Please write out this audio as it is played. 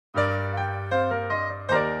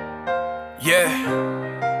Yeah.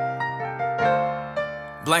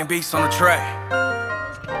 Blank beats on the track.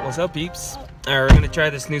 What's up, peeps? We're gonna try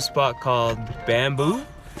this new spot called Bambu.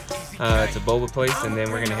 It's a boba place, and then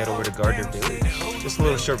we're gonna head over to Gardner Village. Just a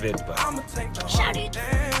little short vid, but shout it.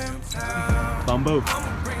 Bambu.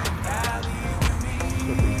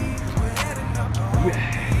 Yeah,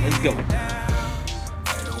 let's go.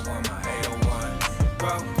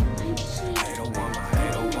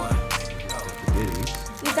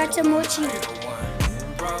 We got some mochi.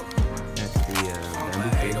 That's the Bambu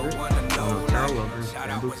favorite. Cow lovers,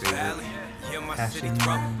 Bambu favorite. Passion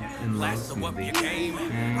and love smoothie.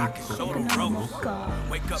 And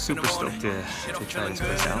super stoked to try this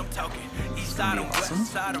place out. It's gonna be awesome.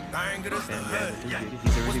 And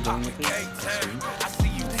he's already going with it.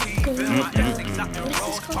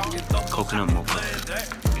 Coconut mocha.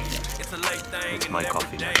 It's my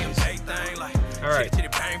coffee nowadays. Alright,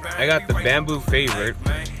 I got the Bambu favorite.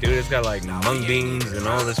 Dude, it's got like mung beans and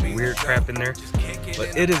all this weird crap in there.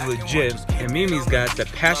 But it is legit. And Mimi's got the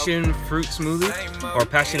passion fruit smoothie, or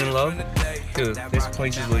passion and love. Dude, this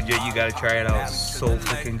place is legit. You gotta try it out. It's so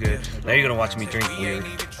freaking good. Now you're gonna watch me drink weird.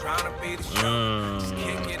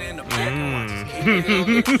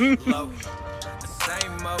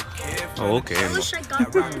 Oh, okay. I wish I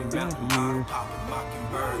got that.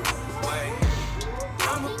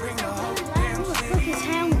 His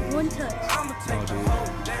hand with one touch.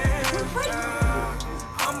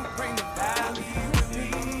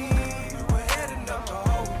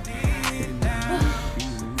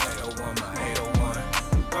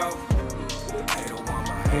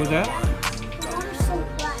 What was that?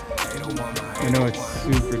 I know it's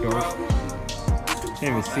super dark. Can't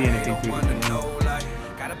even see anything through the window.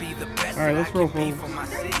 Alright, let's roll, folks.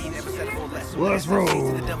 Let's roll!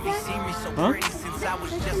 Huh?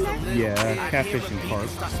 Yeah, catfishing park.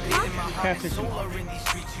 Catfishing park.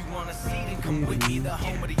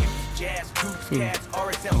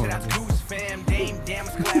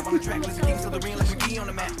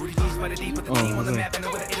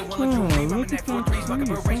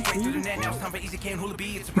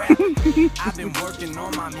 I've been working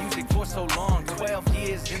on my music for so long, 12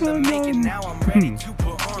 years in the making. Now I'm ready to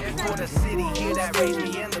put on for the city here that raised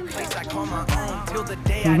me and the place I call my own. Till the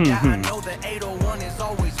day I die, I know the 801 is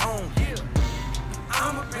always home.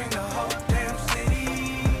 I'ma bring the whole damn city.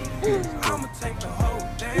 I'ma take the whole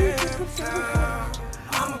damn town.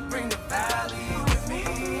 I'ma bring the valley with me.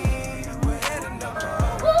 We're heading up the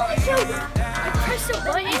whole I pressed the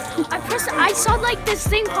button. I saw like this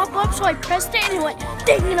thing pop up, so I pressed it and it went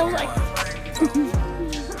ding, and I was like,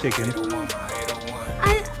 Chicken.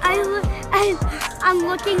 I'm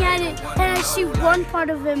looking at it and I see one part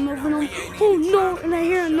of it moving. I'm like, oh no, and I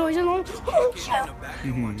hear a noise and I'm like, oh shit.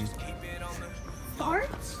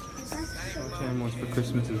 Farts? All time wants for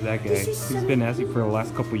Christmas is that guy. He's been asking for the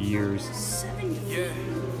last couple years. 7 years.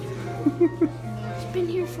 He's been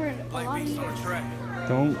here for a lot of years.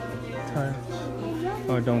 Don't touch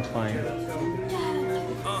or don't climb.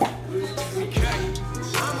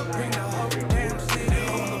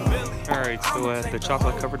 Alright, so at the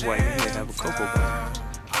chocolate covered wagon, they have a cocoa bar.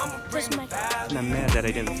 And I'm mad that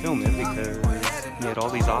I didn't film it because you had all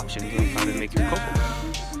these options on how to make your cocoa.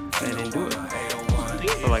 And I didn't do it.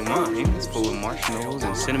 But like mine, it's full of marshmallows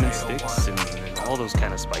and cinnamon sticks and all those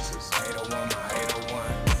kind of spices.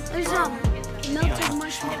 There's a melted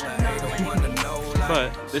marshmallow.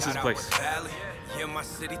 But this is the place.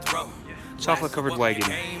 Chocolate covered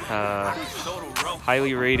wagon.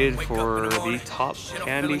 Highly rated for the top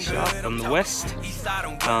candy shop in the West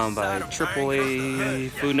by AAA,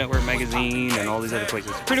 Food Network magazine, and all these other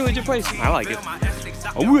places. Pretty legit place. I like it.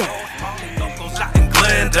 Oh yeah.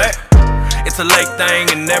 It's a lake thing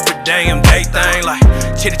and every damn day thing, like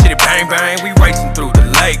chitty chitty bang bang. We racing through the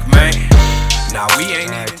lake, man. Now we ain't.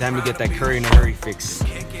 Alright, time to get that curry in a hurry fix. I've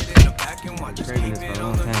been craving this for a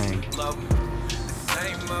long time.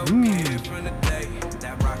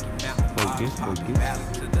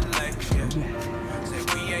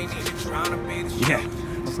 Yeah,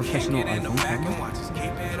 a professional iPhone camera.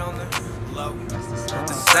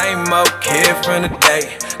 The same old kid from the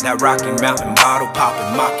day, that Rocky Mountain bottle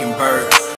popping mockingbird.